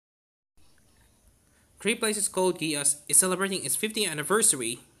Three Places Code Geass is celebrating its 50th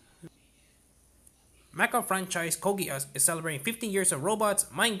anniversary. Mecha franchise Code Geass is celebrating 15 years of robots,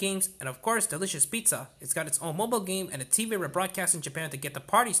 mind games, and of course delicious pizza. It's got its own mobile game and a TV rebroadcast in Japan to get the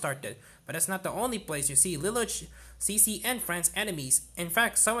party started. But that's not the only place you see Lelouch, CC, and friends enemies. In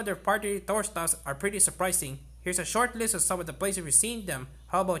fact, some of their party tour stops are pretty surprising. Here's a short list of some of the places we've seen them.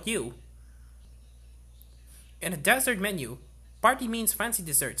 How about you? In a dessert menu, party means fancy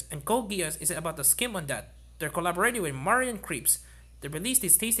desserts, and Code Geass is about to skim on that. They're collaborating with Marian Crepes. They released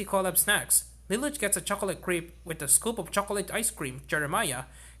these tasty collab snacks. Lelouch gets a chocolate crepe with a scoop of chocolate ice cream. Jeremiah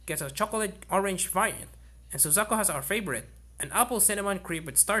gets a chocolate orange variant. And Suzaku has our favorite, an apple cinnamon crepe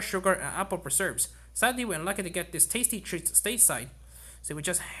with star sugar and apple preserves. Sadly, we're unlucky to get this tasty treats stateside, so we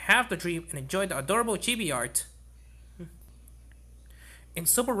just have to dream and enjoy the adorable chibi art. In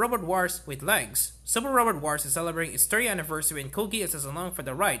Super Robot Wars with Legs, Super Robot Wars is celebrating its 30th anniversary and Code Geass is along for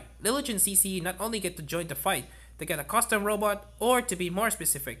the ride. Lelouch and CC not only get to join the fight, they get a custom robot, or to be more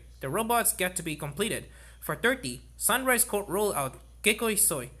specific, the robots get to be completed. For 30, Sunrise Court rollout Gekoi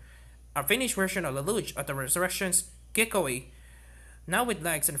Soy, a finished version of Lelouch at the Resurrection's Gekoi. Now with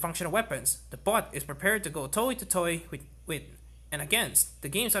legs and functional weapons, the bot is prepared to go toe-to-toe with and against the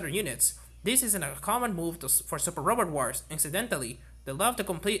game's other units. This isn't a common move for Super Robot Wars. Incidentally, they love to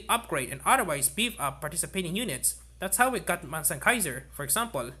complete, upgrade, and otherwise beef up participating units. That's how we got Mansan Kaiser, for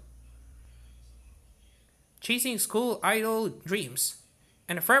example. Chasing School Idol Dreams.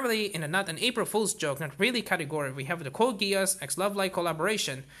 And firmly in a not an April Fool's joke, not really category, we have the Code Geass x Love Live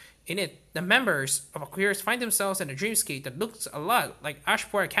collaboration. In it, the members of Aquarius find themselves in a dreamscape that looks a lot like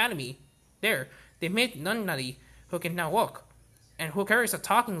Ashpore Academy. There, they meet Nunnally, who can now walk, and who carries a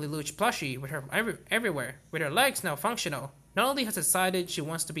talking Lelouch plushie with her everywhere, with her legs now functional. Not only has decided she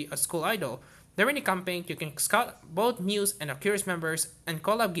wants to be a school idol, during the campaign you can scout both Muse and Aquarius members and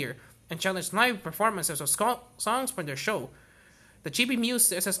collab gear, and challenge live performances of songs from their show. The Chibi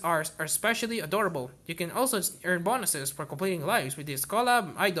Muse SSRs are especially adorable. You can also earn bonuses for completing lives with these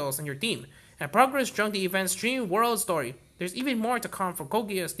collab idols on your team, and progress during the event's Dream World story. There's even more to come for Code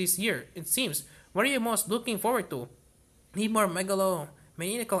Geass this year, it seems. What are you most looking forward to? Need more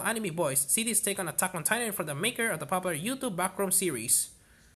megalomaniacal anime boys? See this take on Attack on Titan from the maker of the popular YouTube Backroom series.